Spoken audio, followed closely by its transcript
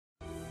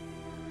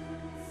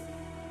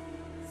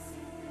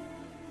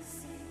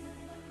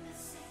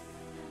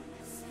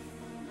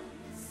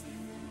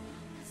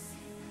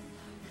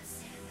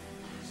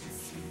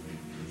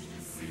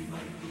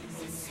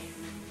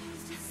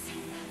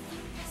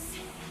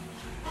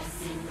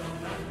I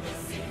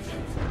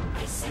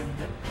send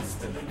the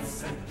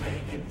pestilence and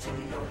plague into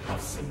your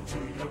house, into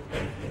your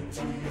bed,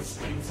 into your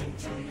streams,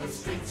 into your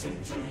streets,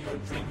 into your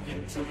drink,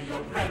 into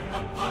your bread,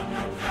 upon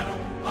your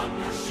cattle, on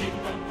your sheep,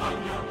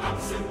 upon your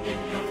oxen, in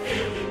your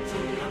field, into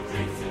your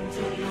dreams,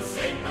 into your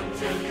sleep,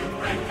 until you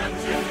break,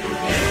 until you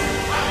hear.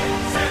 I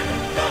send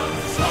the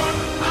sword,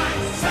 I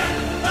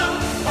send the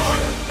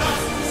sword,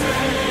 thus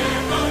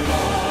saith the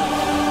Lord.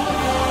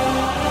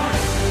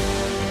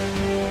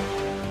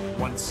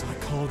 Once I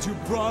called you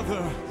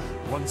brother.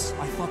 Once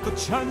I thought the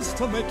chance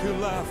to make you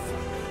laugh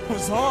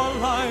was all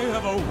I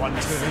ever wanted.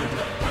 I send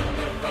the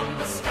thunder from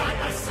the sky,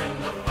 I send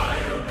the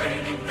fire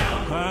raining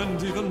down.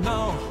 And even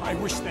now, I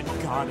wish that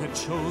God had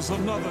chose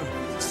another.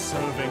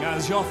 Serving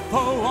as your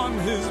foe on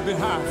his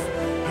behalf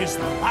is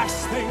the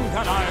last thing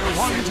that I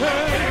wanted.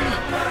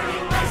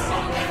 Burning ice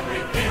on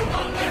every field,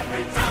 on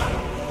every town.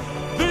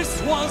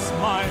 This was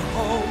my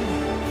home.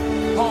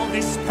 All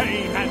this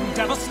pain and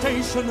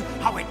devastation,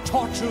 how it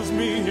tortures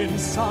me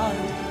inside.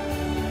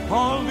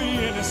 All the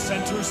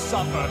innocent who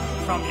suffer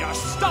from your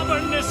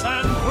stubbornness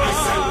and pride. I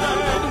send the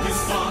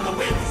locusts on the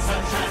wind,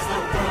 such as the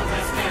world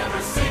has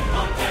never seen.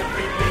 On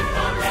every leaf,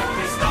 on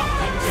every stalk,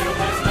 until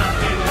there's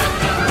nothing left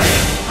to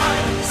read. I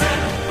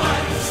send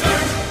my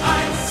sword,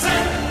 I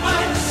send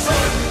my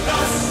sword,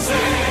 thus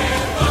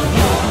saith the Lord.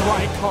 You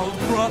I called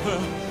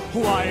brother,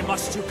 why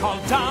must you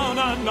call down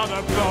another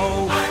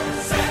blow? I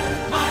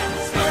send my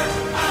sword,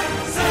 I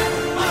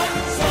send my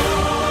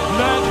sword.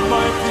 Let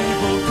my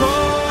people go.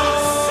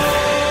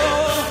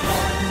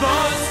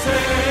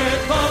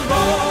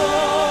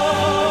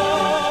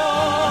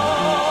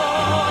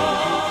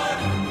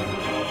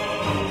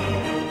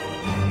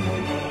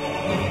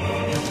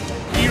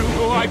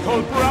 I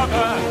call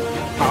brother,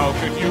 how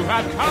could you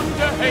have come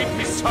to hate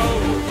me so?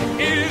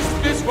 Is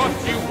this what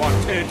you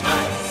wanted?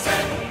 I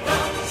said the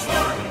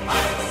sword, I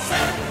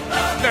said the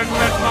Then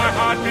let my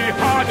heart be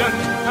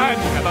hardened, and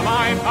never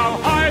mind how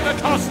high the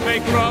cost may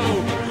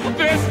grow.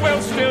 This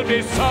will still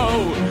be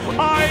so.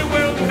 I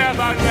will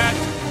never let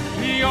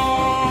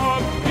your